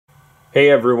Hey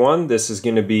everyone, this is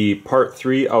going to be part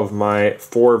 3 of my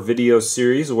 4 video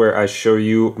series where I show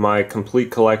you my complete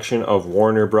collection of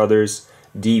Warner Brothers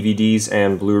DVDs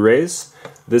and Blu-Rays.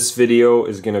 This video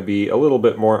is going to be a little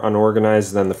bit more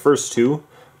unorganized than the first two,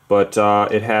 but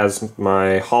it has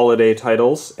my holiday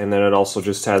titles, and then it also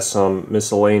just has some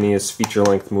miscellaneous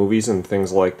feature-length movies and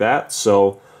things like that.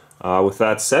 So with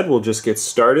that said, we'll just get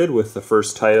started with the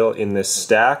first title in this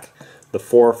stack. The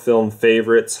 4 Film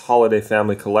Favorites Holiday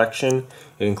Family Collection.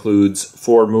 It includes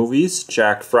 4 movies: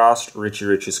 Jack Frost, Richie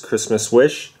Rich's Christmas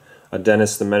Wish, A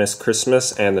Dennis the Menace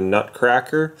Christmas, and The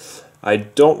Nutcracker. I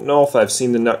don't know if I've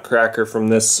seen The Nutcracker from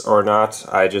this or not.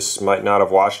 I just might not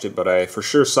have watched it, but I for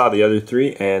sure saw the other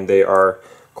 3, and they are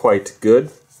quite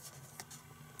good.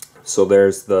 So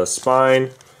there's the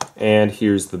spine, and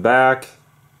here's the back.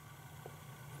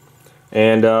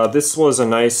 And this was a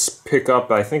nice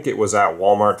pickup. I think it was at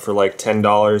Walmart for like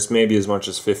 $10, maybe as much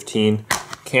as $15.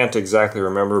 Can't exactly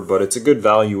remember, but it's a good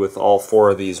value with all 4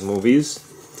 of these movies.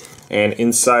 And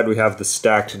inside we have the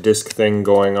stacked disc thing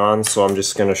going on, so I'm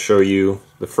just going to show you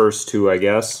the first 2, I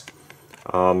guess.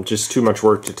 Just too much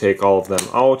work to take all of them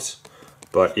out.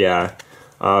 But yeah,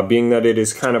 being that it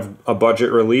is kind of a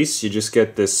budget release, you just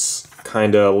get this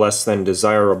kind of less than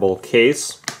desirable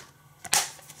case.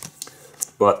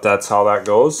 But that's how that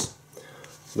goes.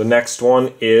 The next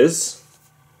one is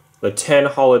the 10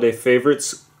 Holiday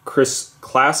Favorites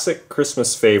Classic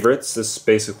Christmas Favorites. This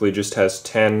basically just has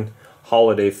 10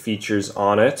 holiday features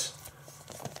on it.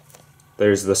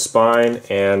 There's the spine,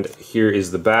 and here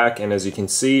is the back. And as you can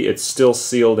see, it's still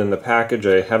sealed in the package.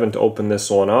 I haven't opened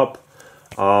this one up.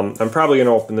 I'm probably going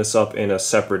to open this up in a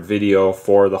separate video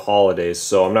for the holidays,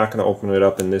 so I'm not going to open it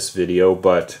up in this video,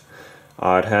 but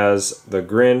it has the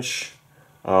Grinch,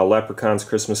 Leprechaun's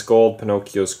Christmas Gold,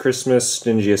 Pinocchio's Christmas,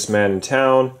 Stingiest Man in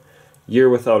Town, Year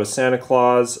Without a Santa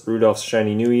Claus, Rudolph's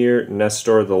Shiny New Year,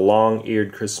 Nestor the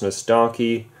Long-Eared Christmas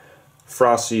Donkey,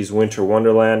 Frosty's Winter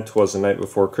Wonderland, 'Twas the Night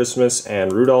Before Christmas,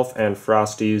 and Rudolph and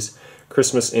Frosty's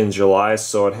Christmas in July.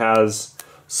 So it has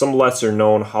some lesser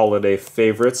known holiday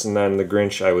favorites, and then the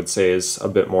Grinch I would say is a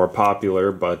bit more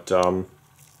popular, but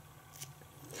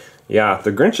yeah,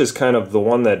 the Grinch is kind of the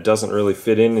one that doesn't really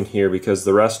fit in here because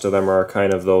the rest of them are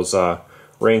kind of those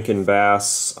Rankin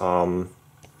Bass,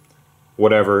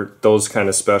 whatever, those kind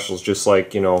of specials, just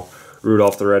like, you know,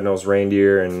 Rudolph the Red-Nosed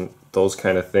Reindeer and those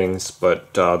kind of things.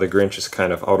 But the Grinch is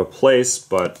kind of out of place,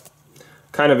 but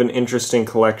kind of an interesting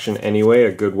collection anyway,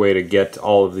 a good way to get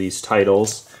all of these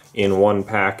titles in one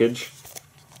package.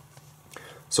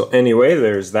 So anyway,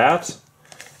 there's that.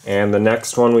 And the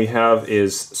next one we have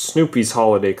is Snoopy's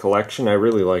Holiday Collection. I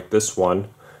really like this one.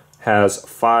 Has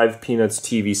 5 Peanuts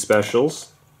TV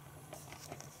specials.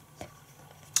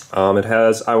 It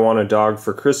has I Want a Dog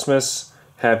for Christmas,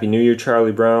 Happy New Year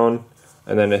Charlie Brown,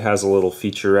 and then it has a little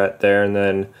featurette there, and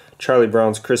then Charlie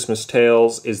Brown's Christmas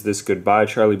Tales, Is This Goodbye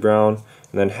Charlie Brown,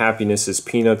 and then Happiness is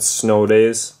Peanuts, Snow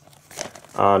Days.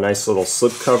 Nice little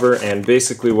slipcover, and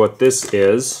basically what this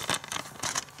is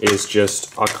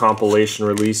just a compilation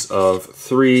release of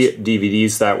 3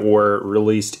 DVDs that were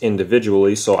released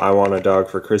individually. So I Want a Dog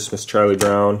for Christmas, Charlie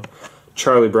Brown,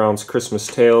 Charlie Brown's Christmas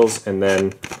Tales, and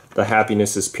then the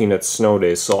Happiness is Peanuts Snow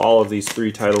Days. So all of these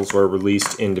 3 titles were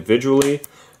released individually.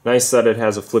 Nice that it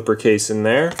has a flipper case in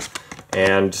there.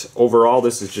 And overall,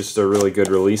 this is just a really good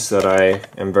release that I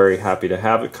am very happy to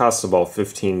have. It costs about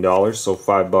 $15, so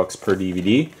 $5 per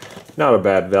DVD. Not a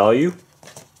bad value.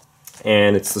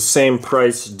 And it's the same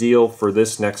price deal for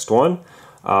this next one.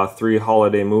 3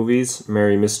 holiday movies,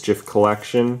 Merry Mischief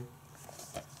Collection.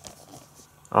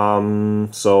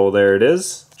 So there it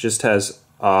is. Just has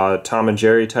Tom and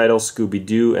Jerry title,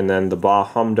 Scooby-Doo, and then the Bah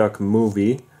Humduck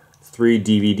movie. 3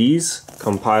 DVDs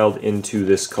compiled into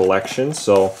this collection.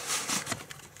 So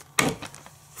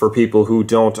for people who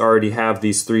don't already have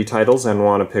these 3 titles and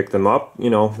want to pick them up, you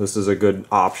know, this is a good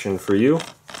option for you.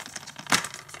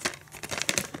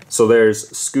 So there's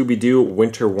Scooby-Doo,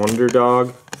 Winter Wonder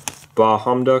Dog, Bah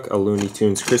Humduck, A Looney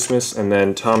Tunes Christmas, and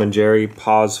then Tom and Jerry,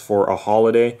 Pause for a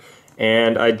Holiday.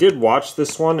 And I did watch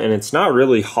this one, and it's not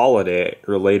really holiday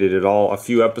related at all. A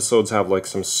few episodes have like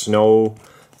some snow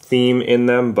theme in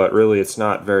them, but really it's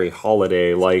not very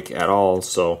holiday-like at all.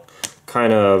 So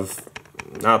kind of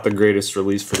not the greatest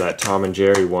release for that Tom and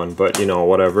Jerry one, but you know,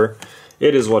 whatever.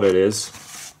 It is what it is.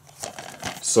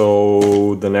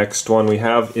 So the next one we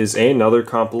have is another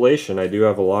compilation. I do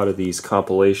have a lot of these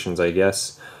compilations, I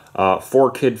guess.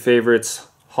 4 Kid Favorites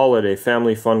Holiday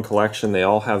Family Fun Collection. They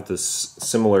all have this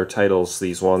similar titles,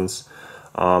 these ones.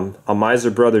 A Miser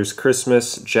Brothers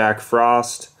Christmas, Jack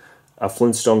Frost, A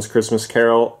Flintstones Christmas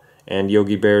Carol, and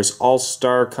Yogi Bear's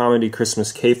All-Star Comedy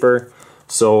Christmas Caper.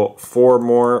 So 4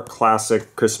 more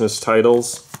classic Christmas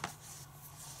titles.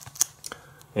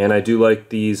 And I do like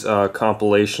these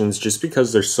compilations just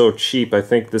because they're so cheap. I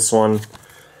think this one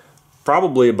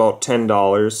probably about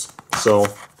 $10. So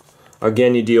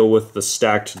again, you deal with the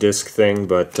stacked disc thing,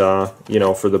 but you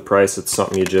know, for the price, it's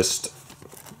something you just,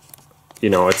 you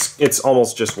know, it's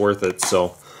almost just worth it.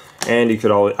 So, and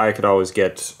I could always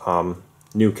get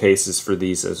new cases for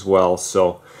these as well.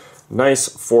 So nice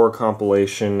 4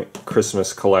 compilation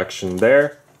Christmas collection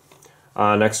there.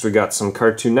 Next we got some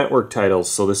Cartoon Network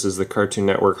titles. So this is the Cartoon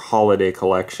Network Holiday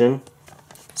Collection.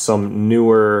 Some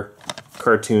newer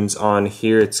cartoons on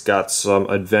here. It's got some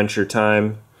Adventure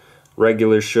Time,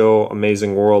 Regular Show,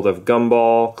 Amazing World of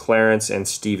Gumball, Clarence and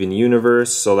Steven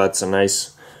Universe. So that's a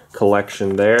nice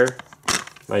collection there.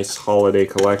 Nice holiday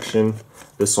collection.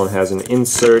 This one has an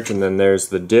insert, and then there's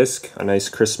the disc, a nice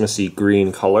Christmassy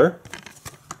green color.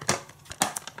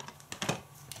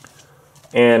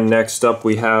 And next up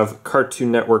we have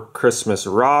Cartoon Network Christmas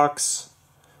Rocks.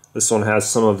 This one has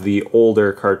some of the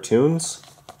older cartoons.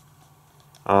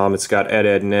 It's got Ed,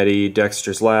 Edd n Eddy,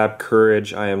 Dexter's Lab,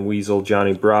 Courage, I Am Weasel,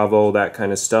 Johnny Bravo, that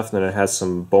kind of stuff. And then it has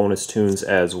some bonus tunes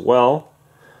as well.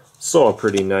 So a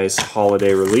pretty nice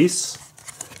holiday release.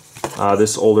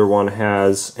 This older one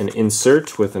has an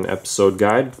insert with an episode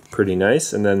guide, pretty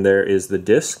nice. And then there is the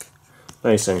disc,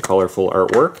 nice and colorful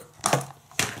artwork.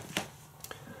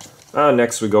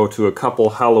 Next we go to a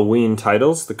couple Halloween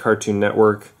titles. The Cartoon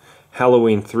Network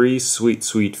Halloween 3, Sweet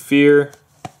Sweet Fear.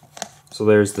 So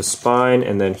there's the spine,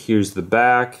 and then here's the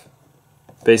back.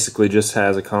 Basically just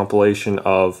has a compilation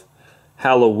of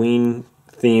Halloween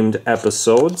themed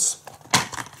episodes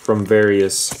from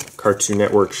various Cartoon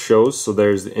Network shows. So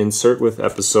there's the insert with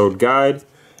episode guide,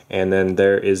 and then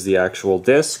there is the actual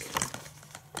disc.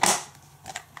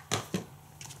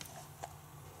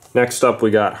 Next up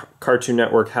we got Cartoon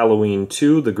Network Halloween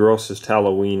 2, the grossest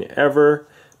Halloween ever.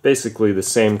 Basically the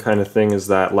same kind of thing as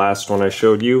that last one I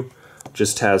showed you.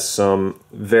 Just has some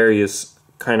various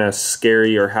kind of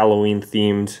scary or Halloween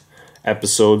themed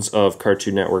episodes of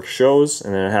Cartoon Network shows,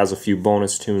 and then it has a few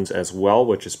bonus tunes as well,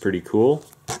 which is pretty cool.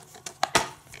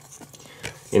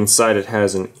 Inside it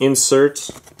has an insert,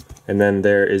 and then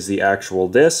there is the actual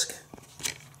disc.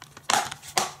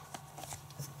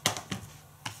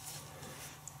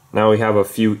 Now we have a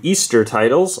few Easter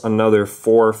titles, another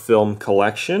 4 film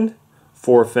collection.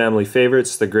 4 family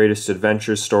favorites, The Greatest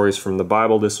Adventure Stories from the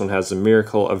Bible. This one has The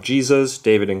Miracle of Jesus,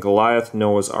 David and Goliath,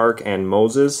 Noah's Ark, and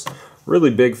Moses. Really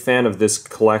big fan of this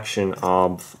collection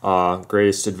of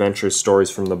Greatest Adventure Stories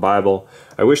from the Bible.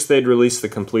 I wish they'd release the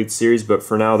complete series, but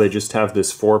for now they just have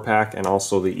this 4-pack and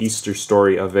also the Easter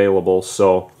story available.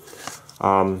 So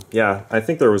yeah, I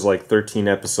think there was like 13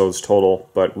 episodes total,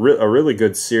 but a really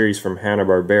good series from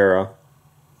Hanna-Barbera.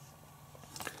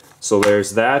 So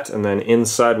there's that, and then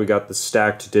inside we got the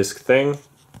stacked disc thing.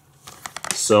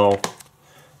 So,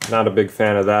 not a big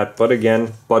fan of that, but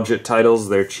again, budget titles,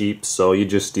 they're cheap, so you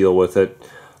just deal with it.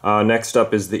 Next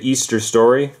up is the Easter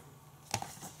story.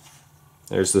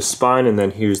 There's the spine, and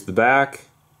then here's the back.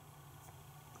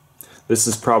 This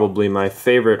is probably my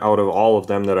favorite out of all of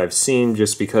them that I've seen,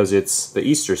 just because it's the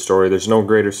Easter story. There's no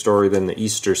greater story than the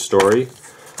Easter story.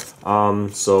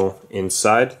 So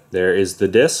inside, there is the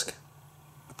disc.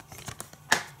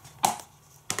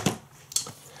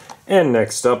 And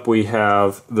next up we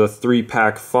have the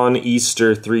 3-pack Fun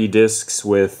Easter 3 discs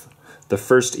with the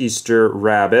first Easter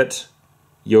Rabbit,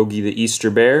 Yogi the Easter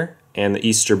Bear, and the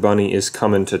Easter Bunny is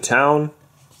Coming to Town.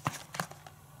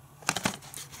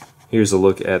 Here's a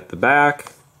look at the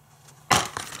back.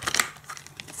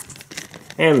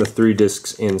 And the 3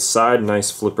 discs inside,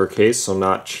 nice flipper case, so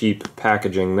not cheap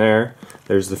packaging there.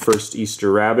 There's the first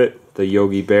Easter Rabbit, the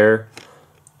Yogi Bear,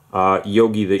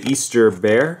 Yogi the Easter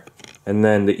Bear, and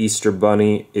then the Easter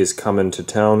Bunny is Coming to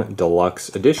Town Deluxe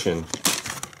Edition.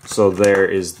 So there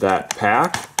is that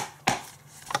pack.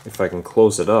 If I can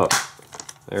close it up.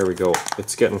 There we go.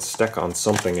 It's getting stuck on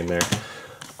something in there.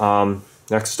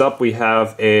 Next up we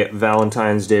have a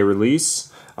Valentine's Day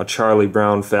release, a Charlie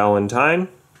Brown Valentine.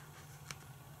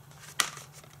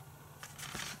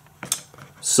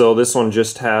 So this one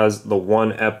just has the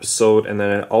 1 episode, and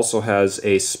then it also has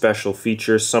a special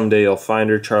feature, Someday You'll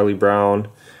Find Her, Charlie Brown.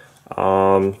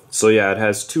 So yeah, it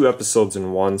has 2 episodes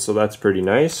in one, so that's pretty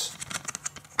nice.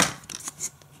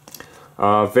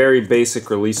 Very basic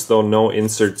release though, no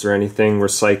inserts or anything,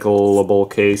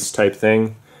 recyclable case type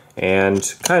thing,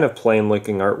 and kind of plain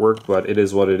looking artwork, but it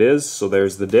is what it is. So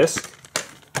there's the disc.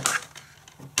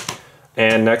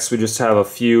 And next we just have a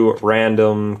few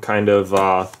random kind of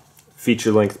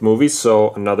feature-length movies. So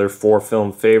another 4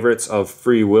 film favorites of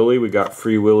Free Willy. We got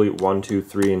Free Willy 1, 2,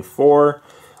 3, and 4.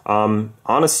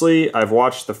 Honestly, I've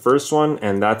watched the first one,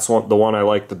 and that's the one I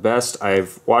like the best.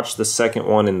 I've watched the second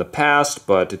one in the past,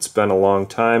 but it's been a long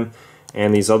time.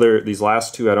 And these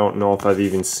last two, I don't know if I've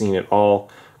even seen at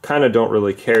all. Kind of don't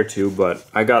really care to, but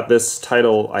I got this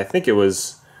title, I think it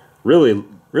was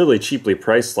really cheaply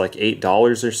priced, like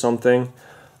 $8 or something.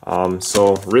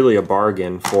 So really a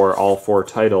bargain for all 4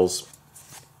 titles.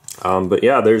 But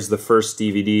yeah, there's the first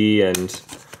DVD and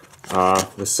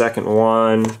the second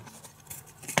one.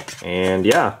 And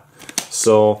yeah,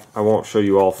 so I won't show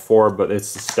you all 4, but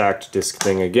it's the stacked disc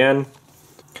thing again.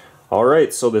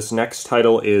 Alright, so this next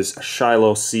title is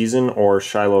Shiloh Season, or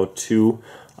Shiloh 2.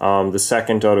 The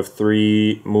second out of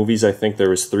 3 movies. I think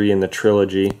there was 3 in the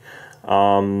trilogy.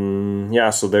 Yeah,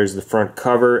 so there's the front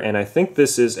cover, and I think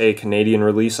this is a Canadian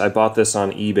release. I bought this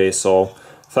on eBay, so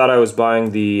thought I was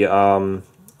buying the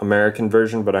American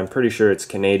version, but I'm pretty sure it's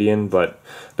Canadian. But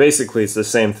basically it's the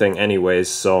same thing anyways,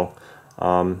 so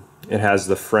it has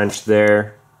the French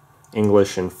there,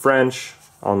 English and French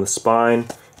on the spine,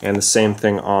 and the same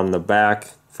thing on the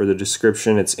back for the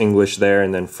description. It's English there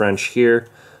and then French here.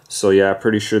 So yeah,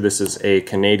 pretty sure this is a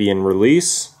Canadian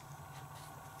release.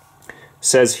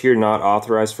 Says here not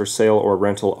authorized for sale or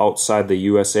rental outside the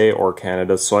USA or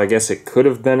Canada, so I guess it could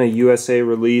have been a USA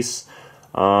release.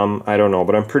 I don't know,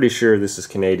 but I'm pretty sure this is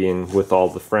Canadian with all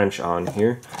the French on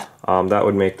here. That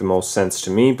would make the most sense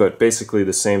to me, but basically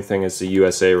the same thing as the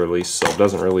USA release, so it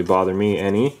doesn't really bother me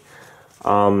any.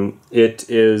 It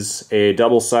is a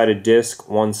double-sided disc.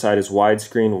 One side is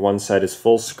widescreen, one side is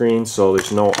full screen, so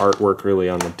there's no artwork really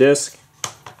on the disc.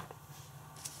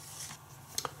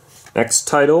 Next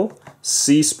title,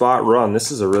 See Spot Run.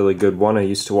 This is a really good one. I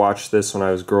used to watch this when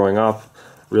I was growing up.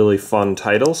 Really fun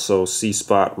title. So See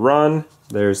Spot Run.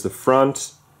 There's the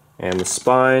front and the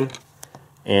spine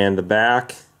and the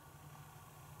back.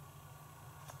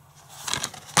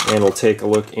 And we'll take a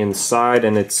look inside,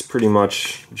 and it's pretty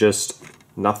much just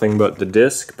nothing but the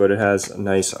disc, but it has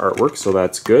nice artwork, so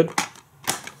that's good.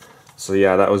 So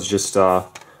yeah, that was just a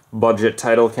budget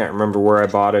title. Can't remember where I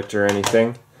bought it or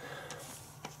anything.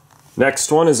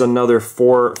 Next one is another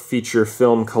 4 feature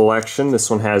film collection. This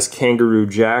one has Kangaroo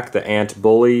Jack, the Ant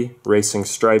Bully, Racing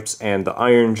Stripes, and the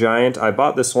Iron Giant. I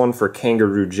bought this one for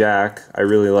Kangaroo Jack. I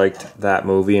really liked that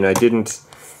movie, and I didn't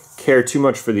care too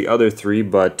much for the other 3,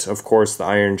 but of course the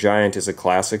Iron Giant is a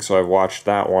classic, so I've watched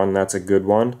that one. That's a good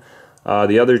one.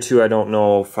 The other 2 I don't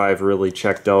know if I've really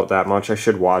checked out that much. I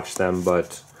should watch them,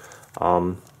 but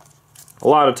a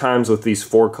lot of times with these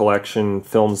 4 collection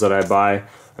films that I buy,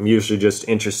 I'm usually just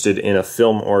interested in a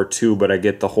film or 2, but I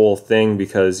get the whole thing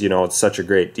because, you know, it's such a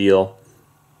great deal.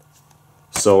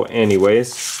 So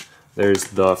anyways, there's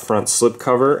the front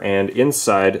slipcover, and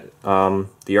inside the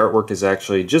artwork is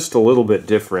actually just a little bit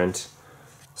different.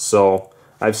 So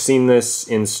I've seen this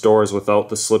in stores without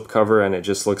the slipcover and it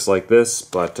just looks like this,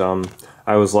 but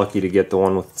I was lucky to get the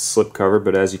one with the slipcover.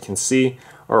 But as you can see,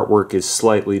 artwork is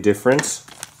slightly different.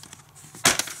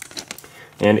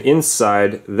 And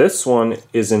inside, this one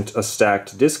isn't a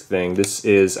stacked disc thing. This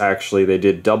is actually, they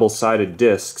did double-sided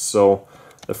discs. So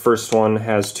the first one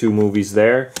has 2 movies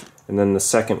there, and then the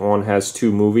second one has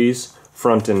 2 movies,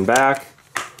 front and back.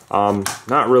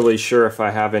 Not really sure if I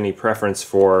have any preference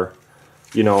for,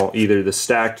 you know, either the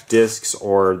stacked discs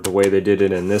or the way they did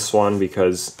it in this one,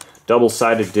 because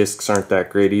double-sided discs aren't that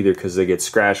great either because they get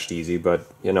scratched easy,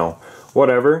 but, you know,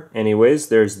 whatever. Anyways,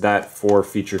 there's that 4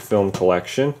 feature film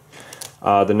collection.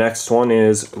 The next one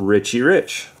is Richie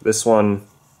Rich. This one,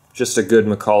 just a good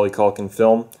Macaulay Culkin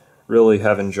film. Really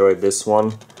have enjoyed this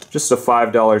one. Just a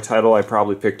 $5 title. I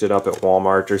probably picked it up at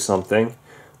Walmart or something.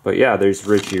 But yeah, there's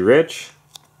Richie Rich.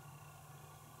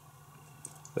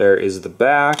 There is the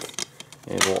back.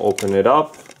 And we'll open it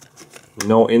up.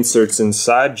 No inserts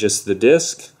inside, just the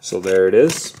disc. So there it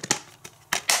is.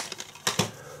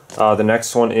 The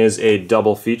next one is a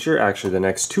double feature. Actually, the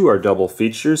next 2 are double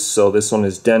features. So this one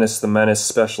is Dennis the Menace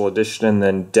Special Edition, and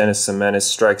then Dennis the Menace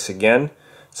Strikes Again.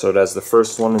 So it has the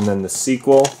first one and then the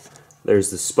sequel.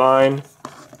 There's the spine,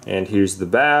 and here's the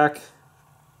back.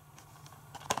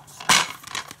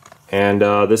 And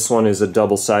this one is a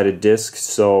double-sided disc,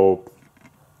 so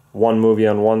one movie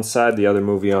on one side, the other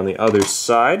movie on the other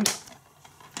side.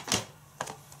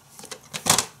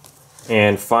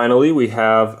 And finally, we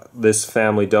have this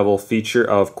family double feature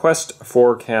of Quest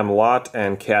for Camelot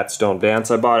and Cats Don't Dance.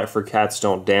 I bought it for Cats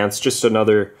Don't Dance, just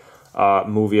another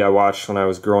movie I watched when I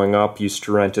was growing up. Used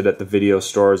to rent it at the video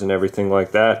stores and everything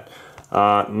like that.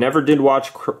 Never did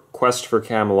watch Quest for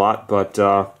Camelot, but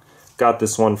got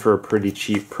this one for a pretty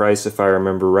cheap price if I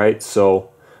remember right. So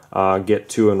get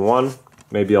 2 in 1.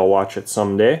 Maybe I'll watch it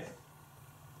someday.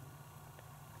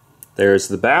 There's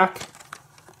the back.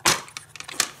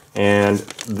 And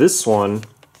this one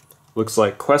looks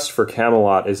like Quest for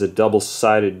Camelot is a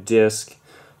double-sided disc.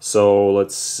 So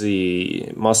let's see,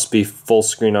 it must be full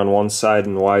screen on one side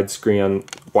and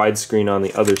widescreen on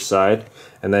the other side.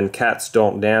 And then Cats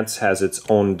Don't Dance has its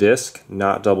own disc,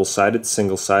 not double-sided,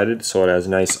 single-sided, so it has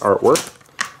nice artwork.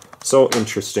 So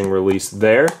interesting release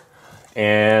there.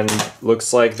 And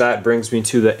looks like that brings me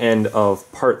to the end of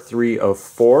part 3 of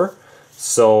 4.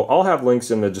 So I'll have links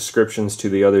in the descriptions to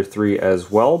the other 3 as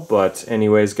well. But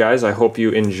anyways, guys, I hope you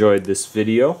enjoyed this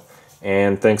video.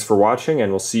 And thanks for watching,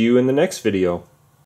 and we'll see you in the next video.